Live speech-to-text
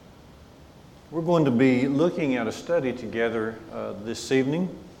We're going to be looking at a study together this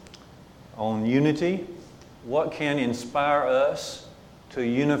evening on unity. What can inspire us to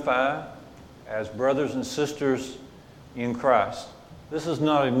unify as brothers and sisters in Christ? This is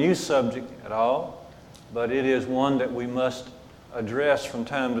not a new subject at all, but it is one that we must address from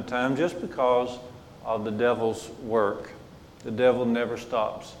time to time just because of the devil's work. The devil never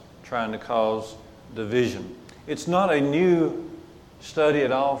stops trying to cause division. It's not a new study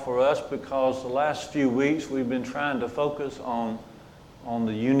at all for us because the last few weeks we've been trying to focus on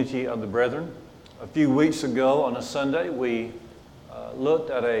the unity of the brethren. A few weeks ago on a Sunday we looked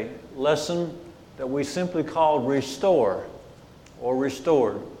at a lesson that we simply called Restore or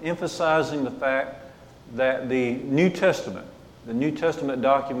Restored, emphasizing the fact that the New Testament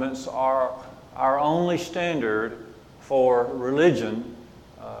documents are our only standard for religion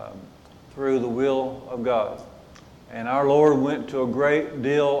through the will of God. And our Lord went to a great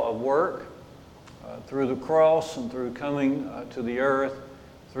deal of work through the cross and through coming to the earth,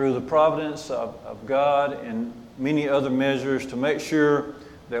 through the providence of God and many other measures to make sure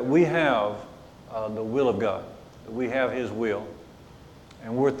that we have the will of God, that we have His will.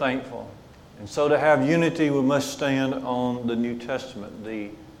 And we're thankful. And so to have unity, we must stand on the New Testament, the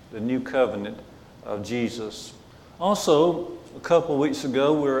new covenant of Jesus. Also, a couple of weeks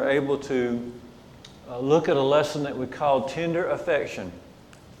ago, we were able to look at a lesson that we called Tender Affection,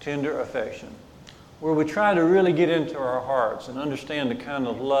 where we try to really get into our hearts and understand the kind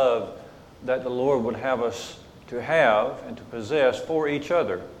of love that the Lord would have us to have and to possess for each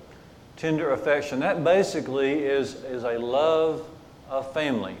other. Tender affection, that basically is a love of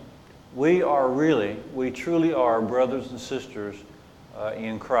family. We truly are brothers and sisters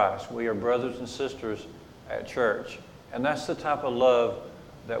in Christ. We are brothers and sisters at church. And that's the type of love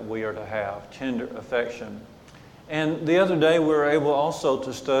that we are to have, tender affection. And the other day we were able also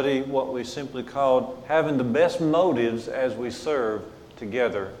to study what we simply called having the best motives as we serve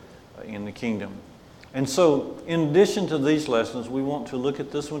together in the kingdom. And so in addition to these lessons, we want to look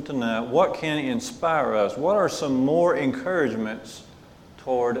at this one tonight. What can inspire us? What are some more encouragements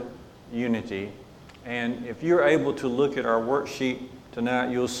toward unity? And if you're able to look at our worksheet tonight,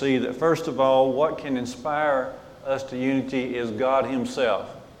 you'll see that first of all, what can inspire us to unity is God Himself,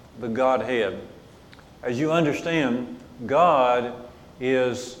 the Godhead. As you understand, God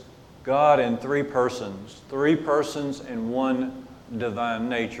is God in three persons in one divine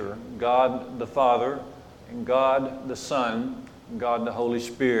nature. God the Father, and God the Son, and God the Holy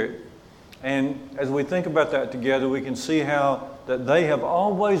Spirit. And as we think about that together, we can see how that they have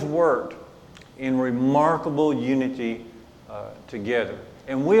always worked in remarkable unity together.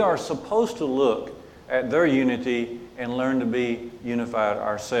 And we are supposed to look at their unity and learn to be unified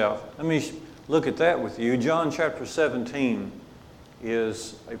ourselves. Let me look at that with you. John chapter 17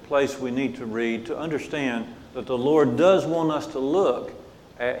 is a place we need to read to understand that the Lord does want us to look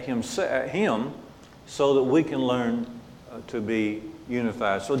at Him so that we can learn to be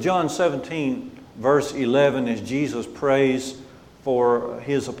unified. So John 17 verse 11, as Jesus prays for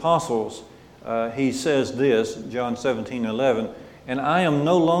His apostles, He says this, John 17:11, "And I am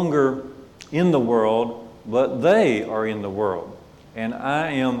no longer in the world, but they are in the world. And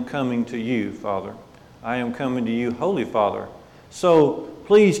I am coming to you, Father. I am coming to you, Holy Father. So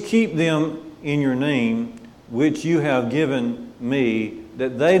please keep them in your name, which you have given me,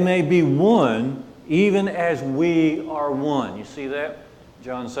 that they may be one, even as we are one." You see that?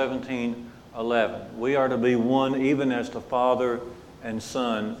 John 17:11. We are to be one, even as the Father and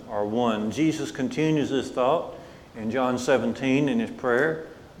Son are one. Jesus continues this thought in John 17 in His prayer,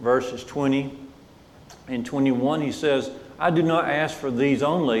 verses 20 and 21. He says, "I do not ask for these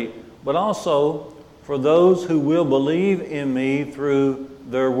only, but also for those who will believe in me through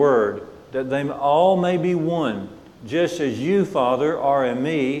their word, that they all may be one, just as you, Father, are in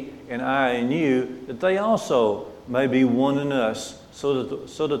me and I in you, that they also may be one in us, so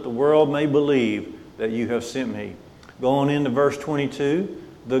that the world may believe that you have sent me." Going into verse 22,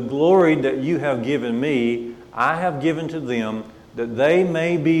 "The glory that you have given me, I have given to them, that they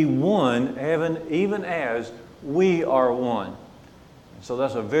may be one, even as we are one." So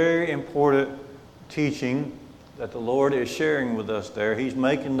that's a very important teaching that the Lord is sharing with us there. He's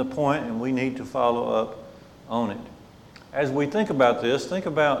making the point, and we need to follow up on it. As we think about this, think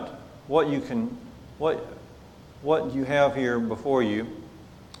about what you have here before you,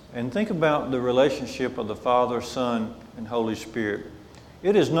 and think about the relationship of the Father, Son, and Holy Spirit.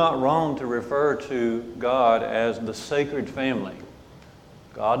 It is not wrong to refer to God as the sacred family.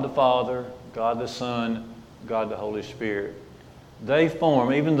 God the Father, God the Son, God the Holy Spirit. They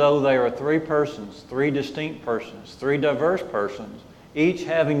form, even though they are three persons, three distinct persons, three diverse persons, each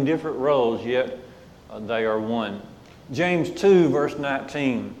having different roles, yet they are one. James 2, verse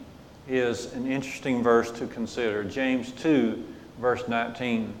 19 is an interesting verse to consider. James 2, verse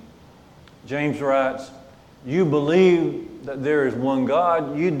 19. James writes, "You believe that there is one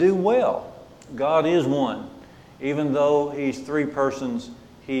God, you do well. God is one. Even though He's three persons,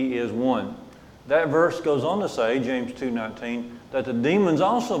 He is one." That verse goes on to say, James 2:19, that the demons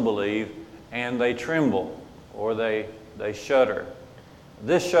also believe and they tremble, or they shudder.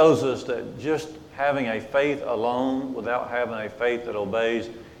 This shows us that just having a faith alone without having a faith that obeys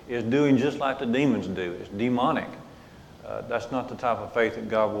is doing just like the demons do. It's demonic. That's not the type of faith that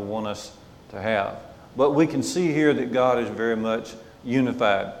God will want us to have. But we can see here that God is very much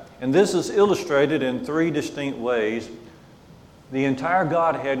unified. And this is illustrated in three distinct ways. The entire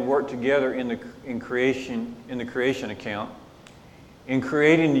Godhead worked together in the creation account. In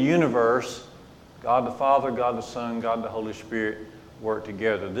creating the universe, God the Father, God the Son, God the Holy Spirit worked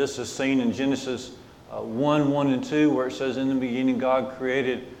together. This is seen in Genesis 1 and 2, where it says, "In the beginning God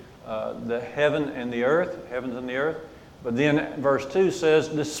created the heavens and the earth. But then verse 2 says,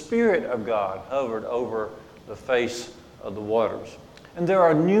 "The Spirit of God hovered over the face of the waters." And there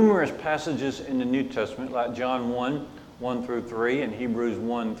are numerous passages in the New Testament, like John 1 through 3, and Hebrews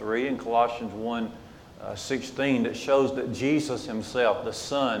 1:3, and Colossians 1:16, that shows that Jesus Himself, the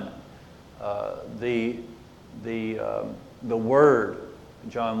Son, the Word,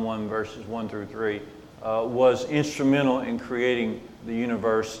 John 1 verses 1 through 3, was instrumental in creating the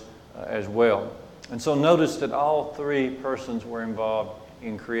universe as well. And so notice that all three persons were involved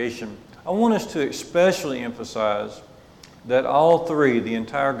in creation. I want us to especially emphasize that all three, the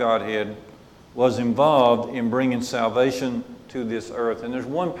entire Godhead, was involved in bringing salvation to this earth. And there's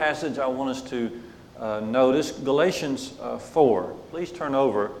one passage I want us to notice, Galatians 4. Please turn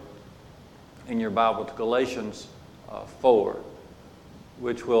over in your Bible to Galatians 4,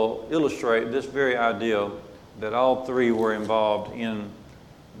 which will illustrate this very idea that all three were involved in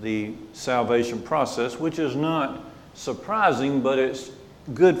the salvation process, which is not surprising, but it's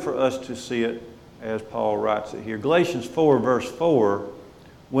good for us to see it as Paul writes it here. Galatians 4, verse 4,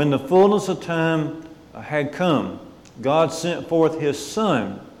 "When the fullness of time had come, God sent forth His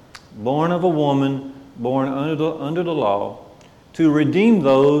Son, born of a woman, born under the law, to redeem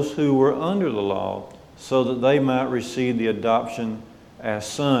those who were under the law, so that they might receive the adoption as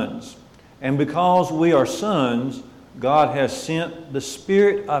sons. And because we are sons, God has sent the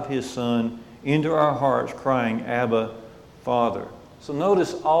Spirit of His Son into our hearts, crying, 'Abba, Father.'" So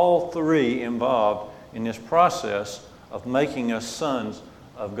notice all three involved in this process of making us sons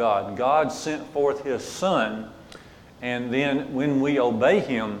of God. God sent forth His Son, and then when we obey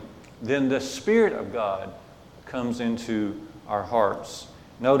Him, then the Spirit of God comes into our hearts.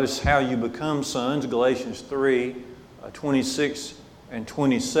 Notice how you become sons, Galatians 3, 26 and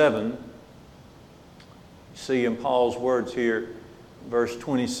 27. You see in Paul's words here, verse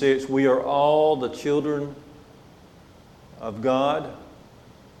 26, "We are all the children of God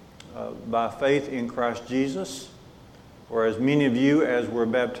by faith in Christ Jesus. For as many of you as were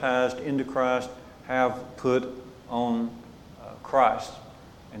baptized into Christ have put on Christ."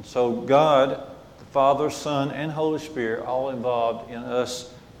 And so God, the Father, Son, and Holy Spirit, all involved in us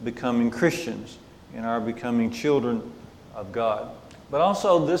becoming Christians, in our becoming children of God. But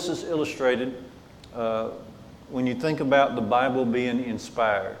also this is illustrated when you think about the Bible being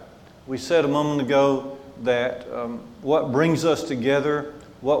inspired. We said a moment ago that what brings us together,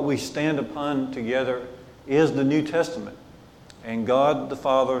 what we stand upon together, is the New Testament. And God, the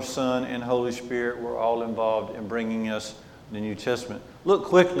Father, Son, and Holy Spirit were all involved in bringing us the New Testament. Look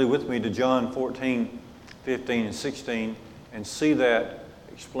quickly with me to John 14, 15, and 16 and see that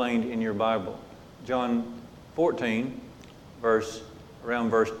explained in your Bible. John 14,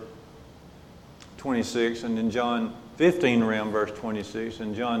 around verse 26, and then John 15 around verse 26,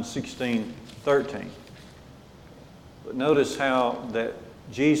 and John 16, 13. But notice how that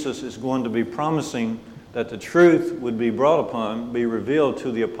Jesus is going to be promising that the truth would be be revealed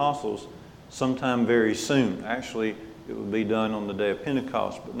to the apostles sometime very soon. Actually, it would be done on the day of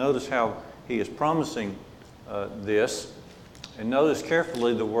Pentecost. But notice how He is promising this, and notice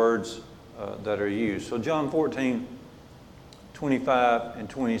carefully the words that are used. So John 14, 25 and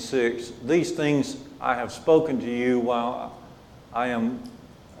 26, "These things I have spoken to you while I am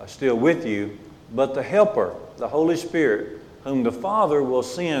still with you, but the Helper, the Holy Spirit, whom the Father will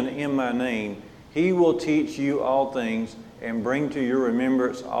send in my name, He will teach you all things and bring to your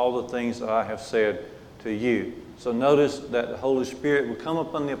remembrance all the things that I have said to you." So notice that the Holy Spirit will come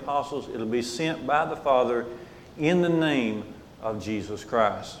upon the apostles. It'll be sent by the Father in the name of Jesus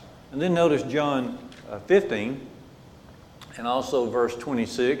Christ. And then notice John 15, And also verse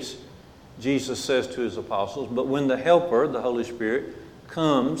 26, Jesus says to his apostles, "But when the Helper, the Holy Spirit,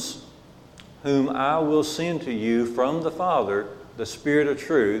 comes, whom I will send to you from the Father, the Spirit of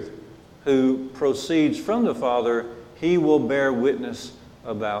truth, who proceeds from the Father, he will bear witness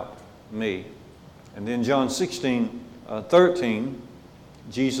about me." And then John 16:13,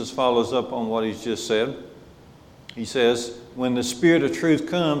 Jesus follows up on what he's just said. He says, "When the Spirit of truth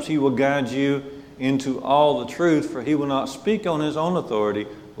comes, he will guide you into all the truth, for he will not speak on his own authority,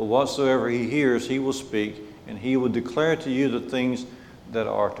 but whatsoever he hears, he will speak, and he will declare to you the things that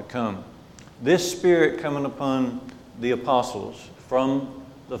are to come." This Spirit coming upon the apostles from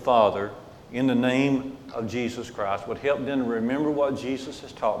the Father in the name of Jesus Christ would help them to remember what Jesus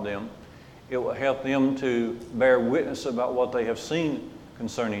has taught them. It will help them to bear witness about what they have seen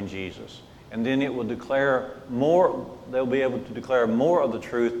concerning Jesus. And then it will declare more, they'll be able to declare more of the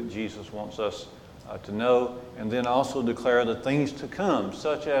truth that Jesus wants us to know, and then also declare the things to come,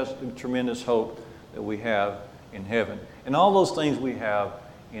 such as the tremendous hope that we have in heaven. And all those things we have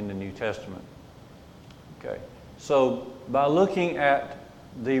in the New Testament. Okay, so by looking at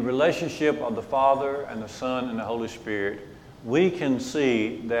the relationship of the Father and the Son and the Holy Spirit, we can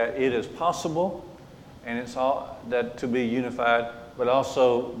see that it is possible, and it's all that to be unified, but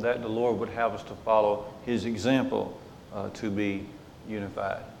also that the Lord would have us to follow his example to be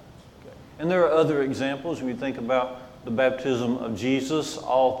unified. Okay. And there are other examples. When you think about the baptism of Jesus,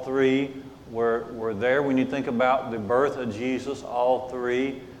 all three were there. When you think about the birth of Jesus, all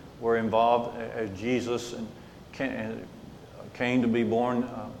three were involved as Jesus came to be born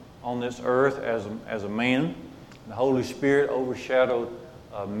on this earth as a man. The Holy Spirit overshadowed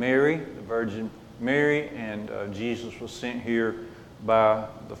Mary, the Virgin Mary, and Jesus was sent here by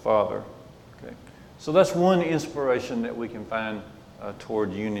the Father. Okay. So that's one inspiration that we can find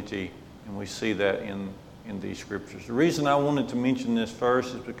toward unity, and we see that in these scriptures. The reason I wanted to mention this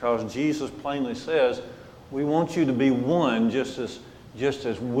first is because Jesus plainly says, we want you to be one just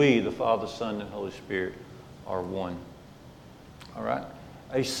as we, the Father, Son, and Holy Spirit, are one. All right?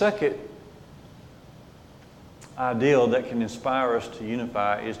 A second ideal that can inspire us to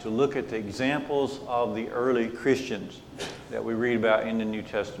unify is to look at the examples of the early Christians that we read about in the New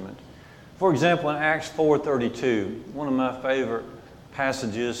Testament. For example, in Acts 4:32, one of my favorite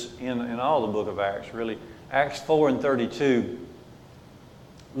passages in all the book of Acts, really, Acts 4:32,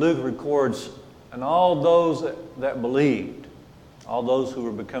 Luke records, and all those that believed, all those who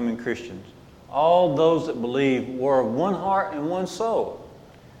were becoming Christians, all those that believed were of one heart and one soul.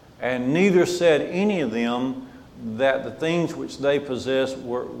 And neither said any of them that the things which they possessed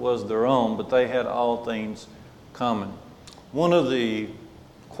was their own, but they had all things common. One of the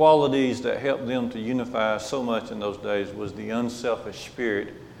qualities that helped them to unify so much in those days was the unselfish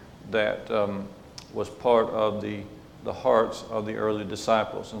spirit that was part of the hearts of the early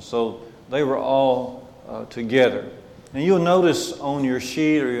disciples. And so they were all together. And you'll notice on your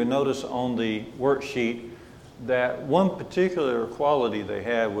sheet, or you'll notice on the worksheet, that one particular quality they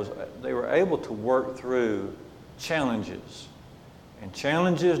had was they were able to work through challenges. And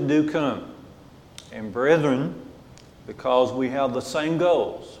challenges do come. And brethren, because we have the same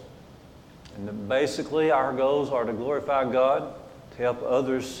goals. And basically our goals are to glorify God, to help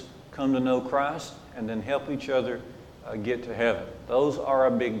others come to know Christ, and then help each other get to heaven. Those are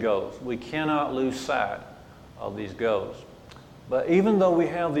our big goals. We cannot lose sight of these goals. But even though we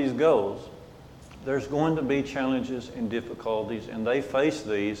have these goals, there's going to be challenges and difficulties, and they face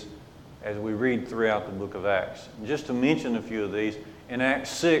these as we read throughout the book of Acts. And just to mention a few of these, in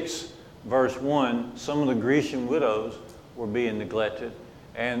Acts 6, verse 1, some of the Grecian widows were being neglected,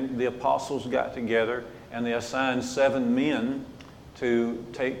 and the apostles got together and they assigned 7 men to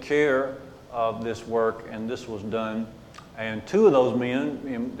take care of this work, and this was done. And 2 of those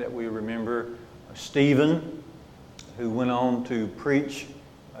men that we remember, Stephen, who went on to preach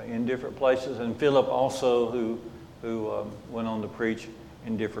in different places, and Philip also, who went on to preach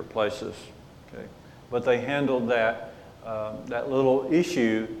in different places. Okay, but they handled that little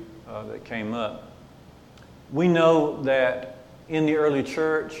issue that came up. We know that in the early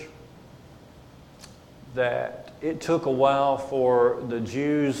church that it took a while for the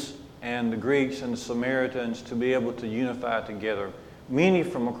Jews and the Greeks and the Samaritans to be able to unify together. Many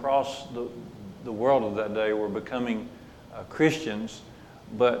from across the world of that day were becoming Christians,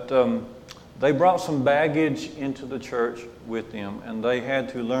 but they brought some baggage into the church with them, and they had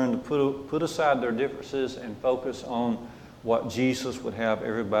to learn to put aside their differences and focus on what Jesus would have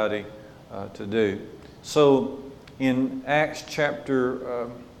everybody to do. So in Acts chapter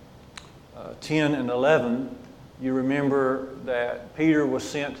 10 and 11, you remember that Peter was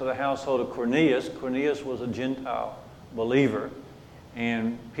sent to the household of Cornelius. Cornelius was a Gentile believer.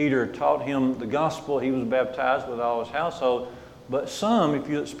 And Peter taught him the gospel. He was baptized with all his household. But some,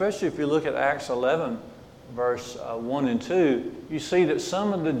 especially if you look at Acts 11, verse 1 and 2, you see that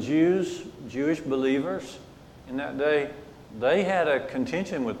some of the Jewish believers in that day, they had a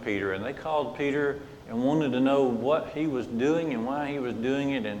contention with Peter, and they called Peter and wanted to know what he was doing and why he was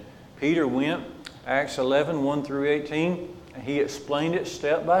doing it. And Peter went, Acts 11, 1 through 18, and he explained it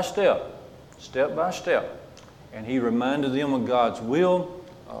step by step. And he reminded them of God's will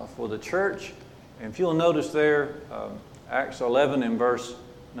for the church. And if you'll notice there, Acts 11 in verse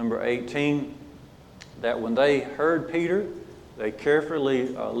number 18, that when they heard Peter, they carefully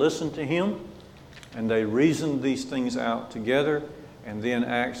listened to him, and they reasoned these things out together. And then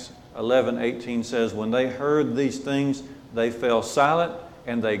Acts 11:18 says, when they heard these things, they fell silent,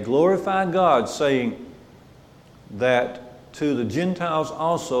 and they glorified God, saying that to the Gentiles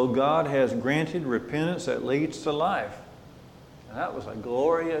also God has granted repentance that leads to life. And that was a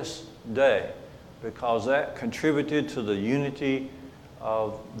glorious day, because that contributed to the unity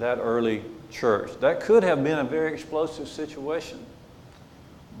of that early church. That could have been a very explosive situation.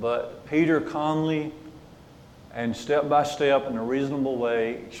 But Peter calmly and step by step in a reasonable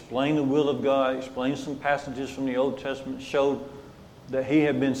way explained the will of God, explained some passages from the Old Testament, showed that he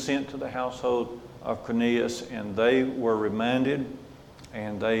had been sent to the household of Cornelius, and they were reminded,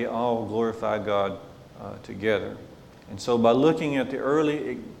 and they all glorified God together. And so by looking at the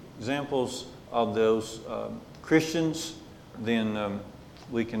early examples of those Christians, then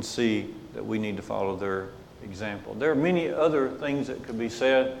we can see that we need to follow their example. There are many other things that could be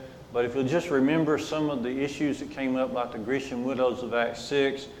said, but if you'll just remember some of the issues that came up, like the Grecian widows of Acts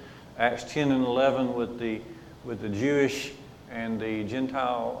 6, Acts 10 and 11 with the Jewish and the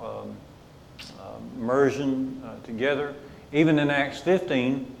Gentile immersion together. Even in Acts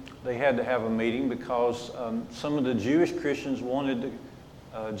 15, they had to have a meeting because some of the Jewish Christians wanted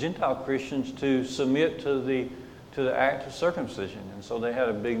the Gentile Christians to submit to the act of circumcision. And so they had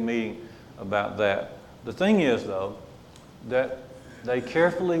a big meeting about that. The thing is, though, that they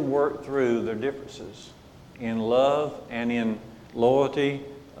carefully worked through their differences in love and in loyalty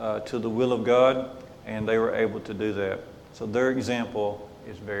to the will of God, and they were able to do that. So their example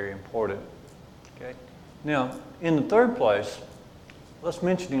is very important. Okay. Now, in the third place, let's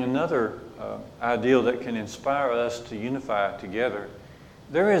mention another ideal that can inspire us to unify together.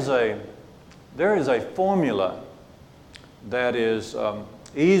 There is a formula that is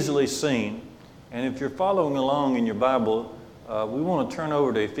easily seen, and if you're following along in your Bible, we want to turn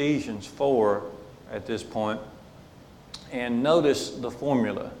over to Ephesians 4 at this point and notice the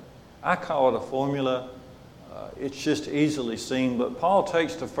formula. I call it a formula. It's just easily seen, but Paul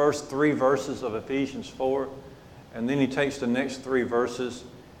takes the first 3 verses of Ephesians 4, and then he takes the next 3 verses,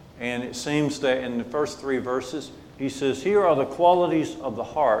 and it seems that in the first 3 verses, he says, here are the qualities of the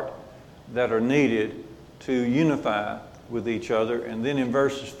heart that are needed to unify with each other. And then in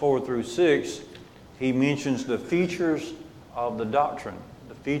verses 4 through 6, he mentions the features of the doctrine,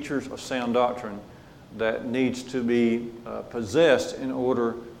 the features of sound doctrine that needs to be possessed in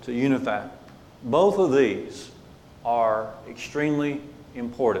order to unify. Both of these are extremely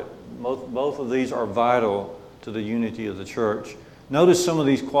important. Both of these are vital to the unity of the church. Notice some of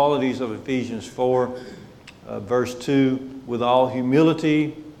these qualities of Ephesians 4, verse 2, with all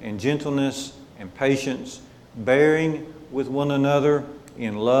humility and gentleness and patience, bearing with one another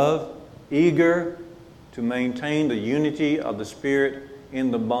in love, eager to maintain the unity of the Spirit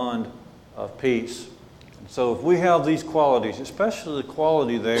in the bond of peace. So if we have these qualities, especially the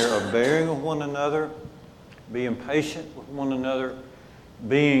quality there of bearing with one another, being patient with one another,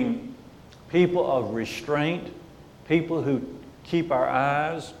 being people of restraint, people who keep our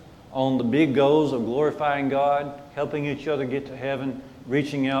eyes on the big goals of glorifying God, helping each other get to heaven,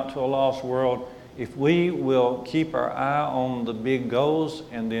 reaching out to a lost world. If we will keep our eye on the big goals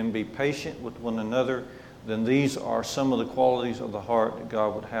and then be patient with one another, then these are some of the qualities of the heart that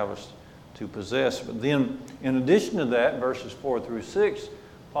God would have us to possess. But then, in addition to that, verses 4 through 6,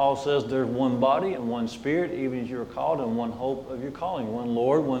 Paul says there's one body and one Spirit, even as you are called, and one hope of your calling, one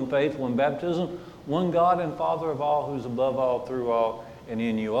Lord, one faith, one baptism, one God and Father of all, who's above all, through all, and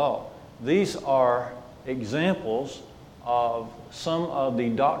in you all. These are examples of some of the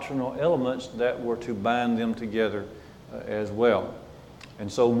doctrinal elements that were to bind them together as well.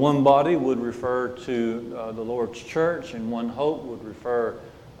 And so one body would refer to the Lord's church, and one hope would refer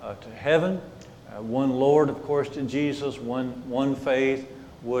to heaven. One Lord, of course, to Jesus. One faith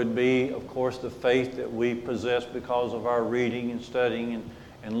would be, of course, the faith that we possess because of our reading and studying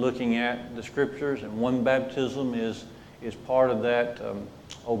and looking at the Scriptures. And one baptism is part of that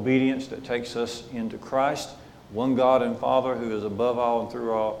obedience that takes us into Christ. one God and Father who is above all and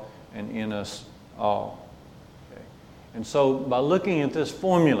through all and in us all. Okay. And so by looking at this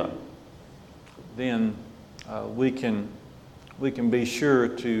formula, then we can be sure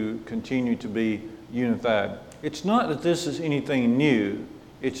to continue to be unified. It's not that this is anything new,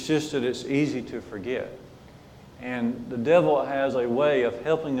 it's just that it's easy to forget. And the devil has a way of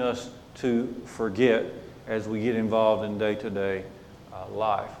helping us to forget as we get involved in day-to-day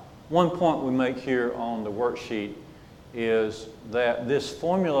life. One point we make here on the worksheet is that this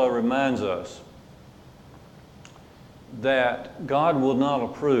formula reminds us that God will not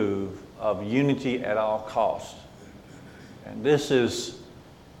approve of unity at all costs. And this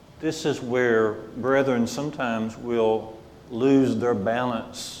is where brethren sometimes will lose their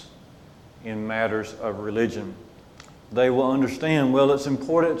balance in matters of religion. They will understand, well, it's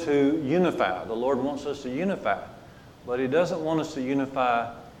important to unify. The Lord wants us to unify. But He doesn't want us to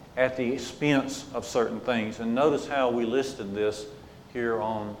unify at the expense of certain things. And notice how we listed this here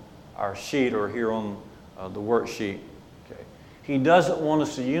on our sheet or here on the worksheet. Okay. He doesn't want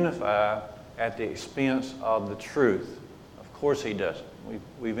us to unify at the expense of the truth. Of course He doesn't.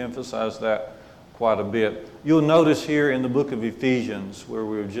 We've emphasized that quite a bit. You'll notice here in the book of Ephesians, where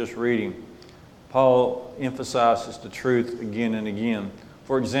we were just reading, Paul emphasizes the truth again and again.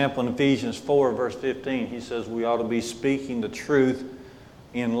 For example, in Ephesians 4, verse 15, he says we ought to be speaking the truth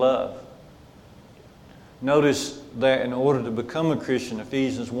in love. Notice that in order to become a Christian,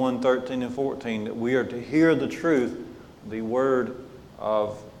 Ephesians 1, 13 and 14, that we are to hear the truth, the word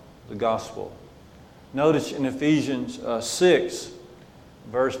of the gospel. Notice in Ephesians 6,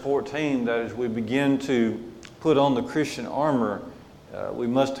 verse 14, that as we begin to put on the Christian armor, we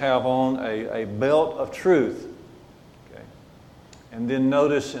must have on a belt of truth. Okay. And then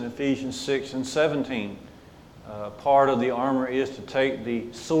notice in Ephesians 6 and 17, part of the armor is to take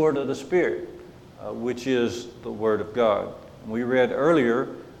the sword of the Spirit, which is the Word of God. And we read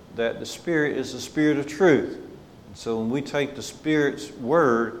earlier that the Spirit is the Spirit of truth. And so when we take the Spirit's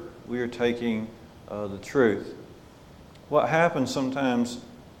Word, we are taking the truth. What happens sometimes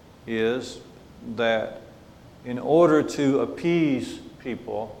is that in order to appease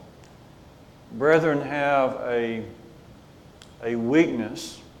people, brethren have a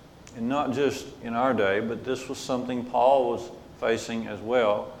weakness, and not just in our day, but this was something Paul was facing as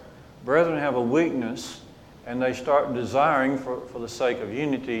well. Brethren have a weakness, and they start desiring, for the sake of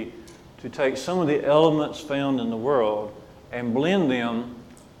unity, to take some of the elements found in the world and blend them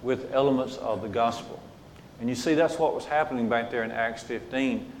with elements of the gospel. And you see, that's what was happening back there in Acts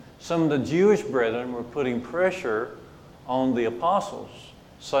 15. Some of the Jewish brethren were putting pressure on the apostles,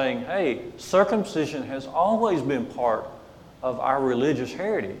 saying, hey, circumcision has always been part of our religious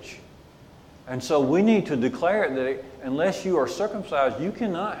heritage. And so we need to declare it that unless you are circumcised, you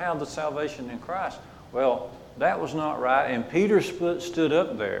cannot have the salvation in Christ. Well, that was not right. And Peter stood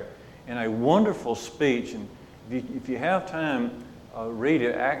up there in a wonderful speech. And if you have time, read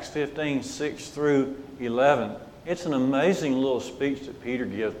it, Acts 15, 6 through 11. It's an amazing little speech that Peter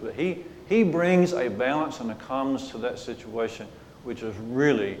gives, but he brings a balance and a calmness to that situation, which is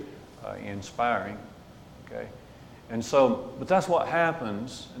really inspiring. Okay? And so, but that's what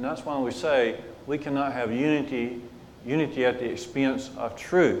happens, and that's why we say we cannot have unity at the expense of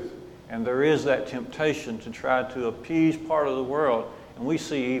truth. And there is that temptation to try to appease part of the world, and we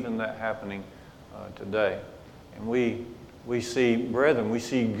see even that happening today. And we see brethren, we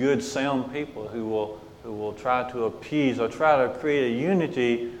see good, sound people who will try to appease or try to create a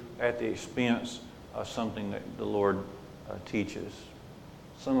unity at the expense of something that the Lord teaches.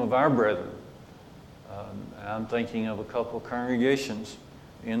 Some of our brethren, and I'm thinking of a couple of congregations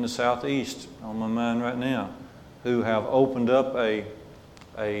in the southeast on my mind right now, who have opened up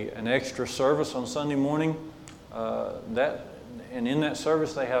an extra service on Sunday morning. And in that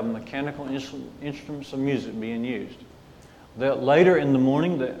service they have mechanical instruments of music being used. That later in the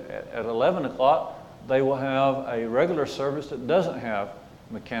morning, at 11 o'clock, they will have a regular service that doesn't have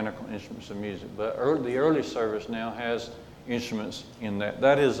mechanical instruments of music. But the early service now has instruments in that.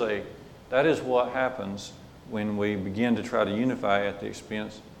 That is what happens when we begin to try to unify at the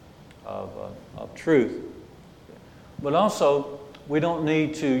expense of truth. But also, we don't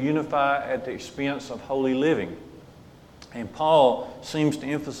need to unify at the expense of holy living. And Paul seems to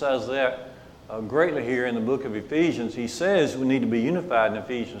emphasize that greatly here in the book of Ephesians. He says we need to be unified in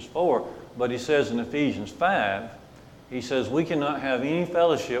Ephesians 4, but he says in Ephesians 5, he says we cannot have any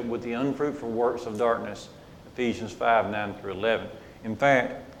fellowship with the unfruitful works of darkness, Ephesians 5, 9 through 11. In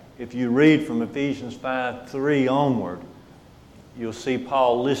fact, if you read from Ephesians 5, 3 onward, you'll see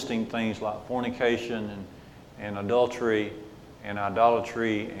Paul listing things like fornication and adultery and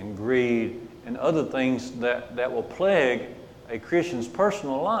idolatry and greed and other things that will plague a Christian's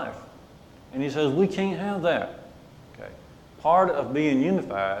personal life. And he says we can't have that. Okay. Part of being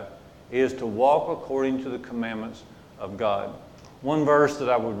unified is to walk according to the commandments of God. One verse that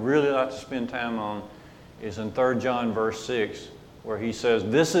I would really like to spend time on is in 3 John verse 6, where he says,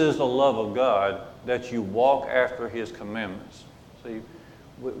 "This is the love of God, that you walk after His commandments." See,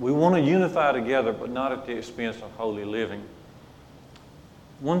 we want to unify together, but not at the expense of holy living.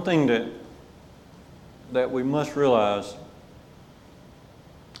 One thing that we must realize,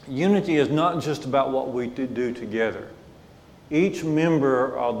 unity is not just about what we do together. Each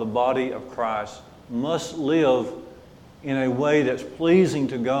member of the body of Christ must live in a way that's pleasing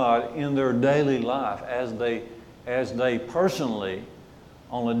to God in their daily life as they personally,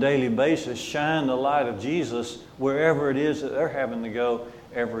 on a daily basis, shine the light of Jesus wherever it is that they're having to go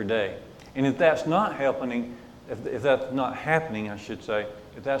every day. And if that's not happening, if that's not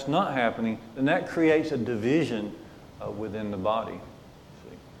happening, then that creates a division within the body.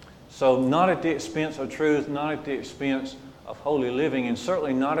 See? So not at the expense of truth, not at the expense of holy living, and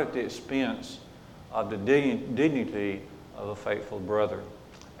certainly not at the expense of the dignity of a faithful brother.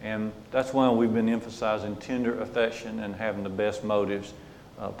 And that's why we've been emphasizing tender affection and having the best motives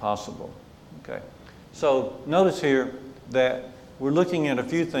possible. Okay. So notice here that we're looking at a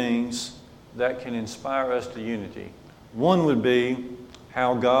few things that can inspire us to unity. One would be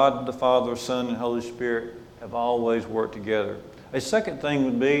how God, the Father, Son, and Holy Spirit have always worked together. A second thing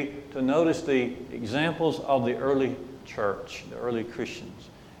would be to notice the examples of the early church, the early Christians,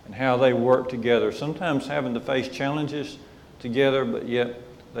 and how they worked together, sometimes having to face challenges together, but yet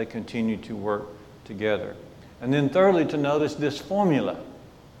they continue to work together. And then thirdly, to notice this formula,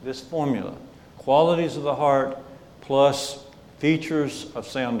 qualities of the heart plus features of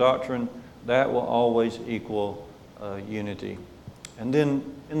sound doctrine, that will always equal unity. And then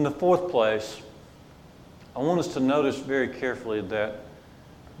in the fourth place, I want us to notice very carefully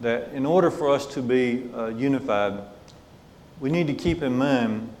that in order for us to be unified, we need to keep in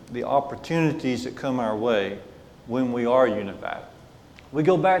mind the opportunities that come our way when we are unified. We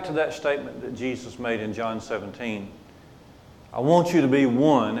go back to that statement that Jesus made in John 17. I want you to be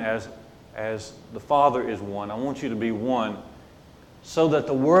one as the Father is one. I want you to be one so that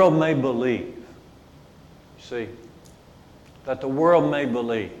the world may believe. You see, that the world may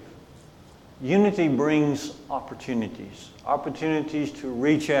believe. Unity brings opportunities to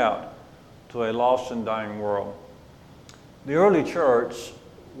reach out to a lost and dying world. The early church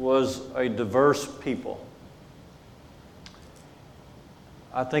was a diverse people.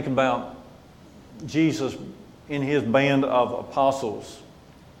 I think about Jesus in his band of apostles,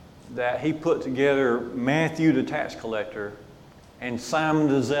 that he put together Matthew the tax collector and Simon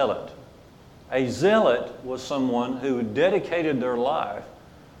the zealot. A zealot was someone who dedicated their life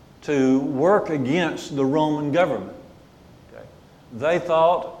to work against the Roman government. Okay. They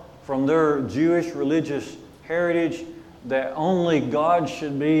thought from their Jewish religious heritage that only God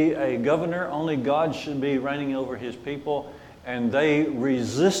should be a governor, only God should be reigning over His people, and they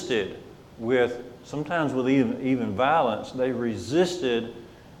resisted sometimes with even violence, they resisted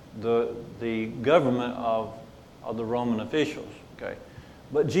the government of the Roman officials. Okay.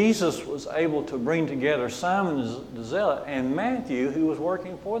 But Jesus was able to bring together Simon the Zealot and Matthew, who was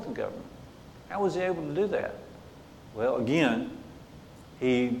working for the government. How was he able to do that? Well, again,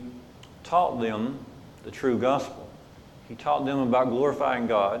 he taught them the true gospel. He taught them about glorifying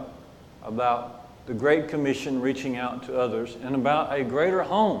God, about the Great Commission reaching out to others, and about a greater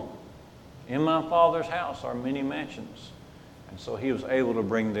home. In my Father's house are many mansions. And so he was able to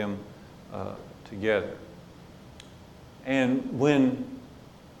bring them together. And when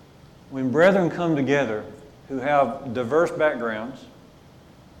brethren come together who have diverse backgrounds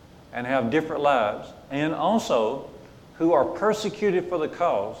and have different lives, and also who are persecuted for the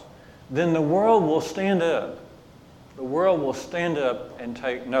cause, then the world will stand up. The world will stand up and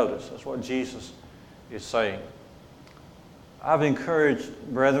take notice. That's what Jesus is saying. I've encouraged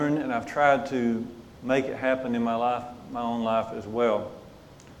brethren, and I've tried to make it happen in my life, my own life as well.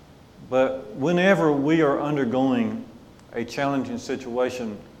 But whenever we are undergoing a challenging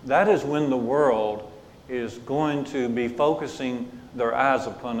situation, that is when the world is going to be focusing their eyes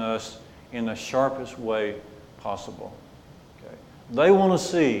upon us in the sharpest way possible. Okay. They want to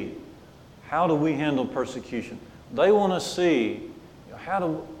see, how do we handle persecution? They want to see, how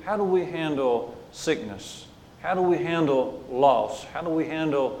do we handle sickness? How do we handle loss? How do we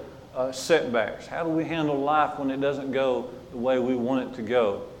handle setbacks? How do we handle life when it doesn't go the way we want it to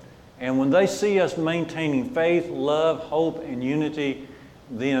go? And when they see us maintaining faith, love, hope, and unity,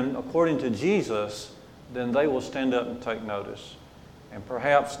 then according to Jesus, then they will stand up and take notice. And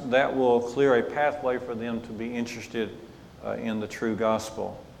perhaps that will clear a pathway for them to be interested in the true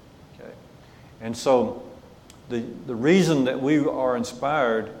gospel. Okay. And so the reason that we are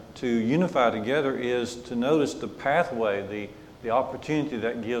inspired to unify together is to notice the pathway, the opportunity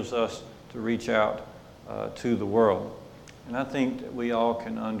that gives us to reach out to the world. And I think that we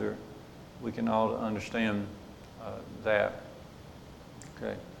can all understand that.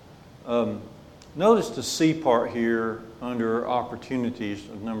 Okay. Notice the C part here under opportunities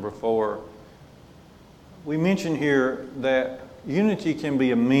of number 4. We mentioned here that unity can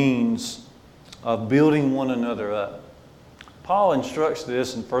be a means of building one another up. Paul instructs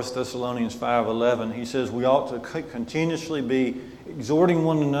this in 1 Thessalonians 5:11. He says we ought to continuously be exhorting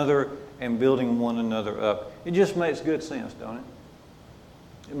one another and building one another up. It just makes good sense, don't it?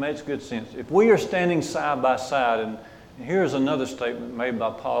 It makes good sense. If we are standing side by side, and here's another statement made by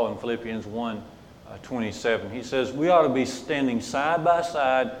Paul in Philippians 1:27. He says we ought to be standing side by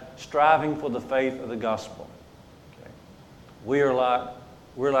side, striving for the faith of the gospel. Okay. We're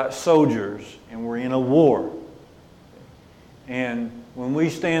like soldiers, and we're in a war. Okay. And when we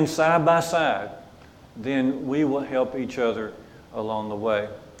stand side by side, then we will help each other along the way.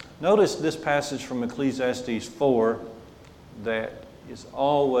 Notice this passage from Ecclesiastes 4 that is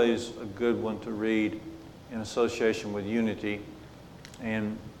always a good one to read in association with unity.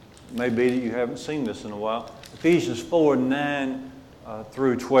 And it may be that you haven't seen this in a while. Ephesians 4:9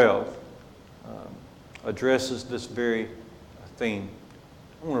 through 12 addresses this very theme.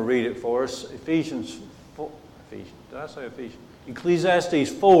 I want to read it for us. Ecclesiastes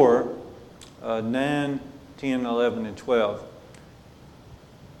 4, 9, 10, 11, and 12.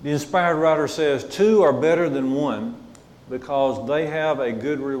 The inspired writer says, 2 are better than one because they have a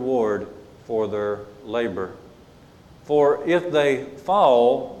good reward for their labor. For if they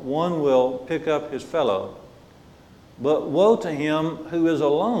fall, one will pick up his fellow. But woe to him who is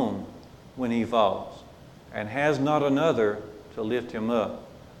alone when he falls, and has not another to lift him up.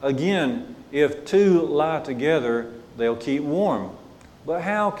 Again, if 2 lie together, they'll keep warm. But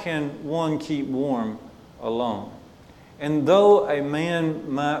how can one keep warm alone? And though a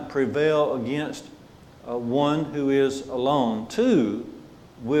man might prevail against one who is alone, 2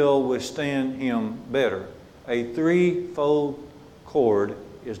 will withstand him better. A 3-fold cord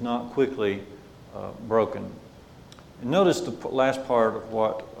is not quickly broken. And notice the last part of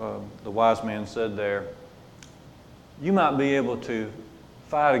what the wise man said there. You might be able to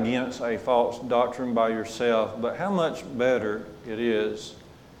fight against a false doctrine by yourself, but how much better it is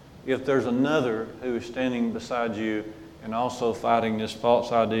if there's another who is standing beside you and also fighting this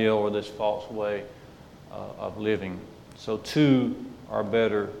false ideal or this false way of living. So 2 are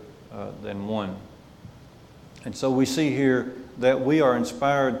better than 1. And so we see here that we are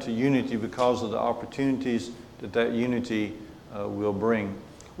inspired to unity because of the opportunities that unity will bring.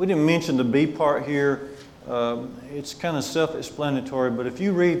 We didn't mention the B part here. It's kind of self-explanatory, but if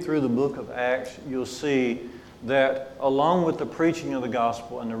you read through the book of Acts, you'll see that along with the preaching of the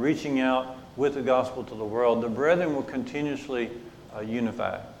gospel and the reaching out with the gospel to the world, the brethren were continuously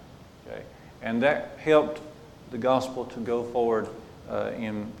unified. Okay? And that helped the gospel to go forward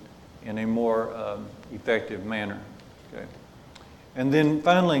in a more effective manner. Okay? And then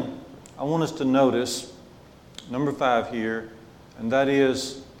finally, I want us to notice number 5 here, and that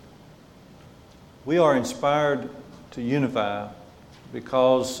is we are inspired to unify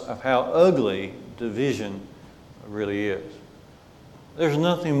because of how ugly division really is. There's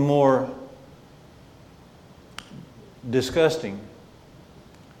nothing more disgusting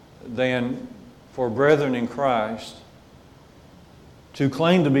than for brethren in Christ to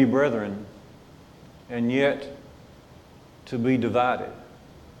claim to be brethren and yet to be divided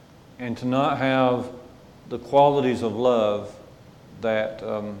and to not have the qualities of love that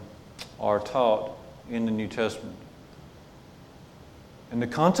are taught in the New Testament. And the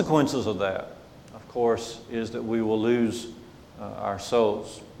consequences of that, of course, is that we will lose our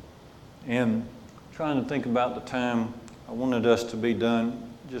souls. And trying to think about the time, I wanted us to be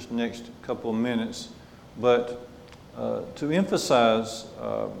done just next couple of minutes. But to emphasize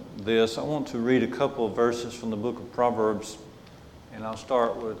this, I want to read a couple of verses from the book of Proverbs. And I'll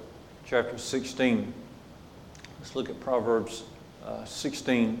start with chapter 16. Let's look at Proverbs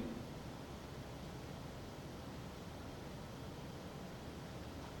 16.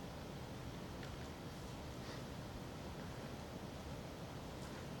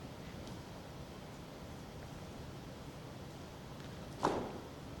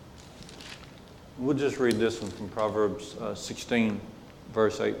 We'll just read this one from Proverbs 16,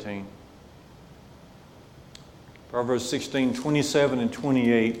 verse 18. Proverbs 16, 27 and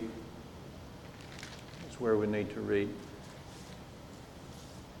 28 is where we need to read.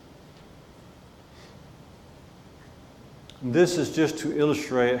 This is just to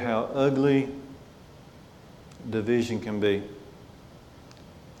illustrate how ugly division can be.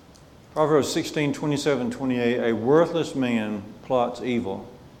 Proverbs 16:27-28, a worthless man plots evil,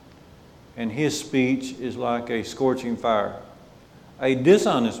 and his speech is like a scorching fire. A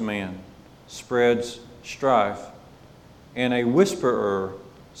dishonest man spreads strife, and a whisperer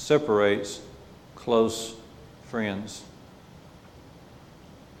separates close friends.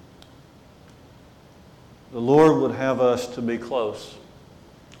 The Lord would have us to be close.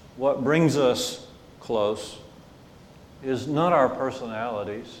 What brings us close is not our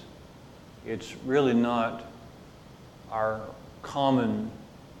personalities. It's really not our common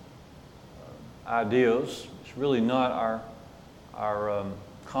ideals. It's really not our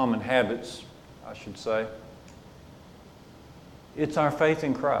common habits, I should say. It's our faith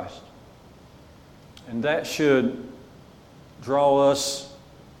in Christ. And that should draw us,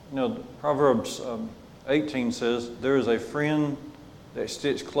 Proverbs 18 says, there is a friend that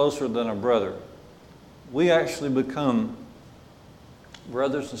sticks closer than a brother. We actually become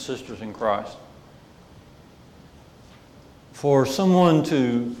brothers and sisters in Christ. For someone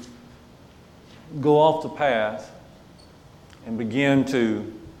to go off the path and begin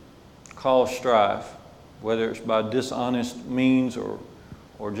to cause strife, whether it's by dishonest means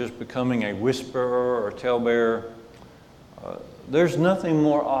or just becoming a whisperer or talebearer, there's nothing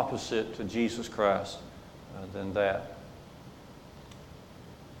more opposite to Jesus Christ than that.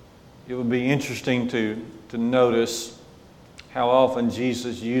 It would be interesting to notice how often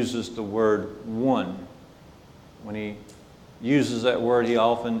Jesus uses the word one. When he uses that word, he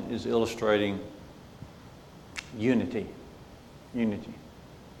often is illustrating unity. Unity.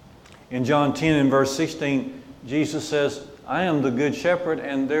 In John 10 and verse 16, Jesus says, I am the good shepherd,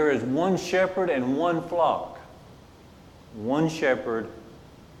 and there is one shepherd and one flock. One shepherd,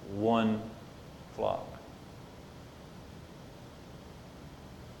 one flock.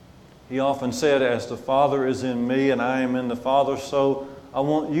 He often said, as the Father is in me and I am in the Father, so I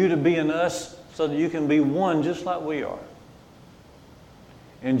want you to be in us so that you can be one just like we are.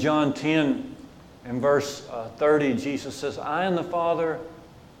 In John 10 and verse 30, Jesus says, I and the Father,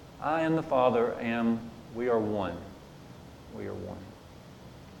 and we are one. We are one.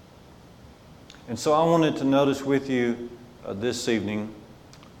 And so I wanted to notice with you this evening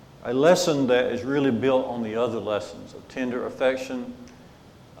a lesson that is really built on the other lessons of tender affection,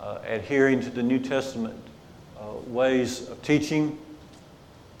 adhering to the New Testament ways of teaching,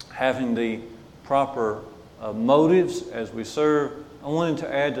 having the proper motives as we serve. I wanted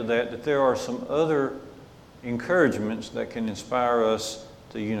to add to that there are some other encouragements that can inspire us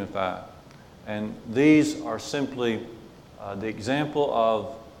to unify. And these are simply the example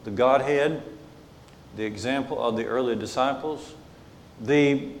of the Godhead, the example of the early disciples,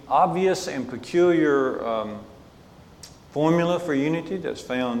 the obvious and peculiar formula for unity that's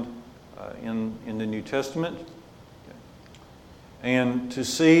found in the New Testament, and to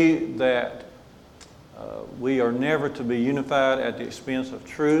see that we are never to be unified at the expense of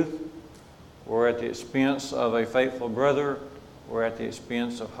truth, or at the expense of a faithful brother, or at the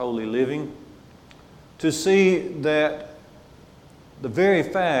expense of holy living. To see that the very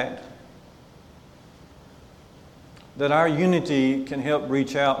fact that our unity can help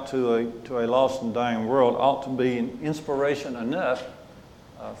reach out to a lost and dying world ought to be an inspiration enough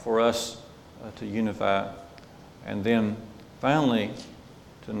for us to unify. And then finally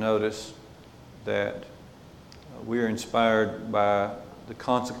to notice that we are inspired by the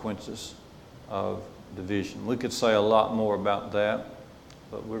consequences of division. We could say a lot more about that,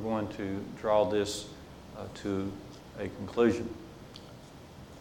 but we're going to draw this to a conclusion.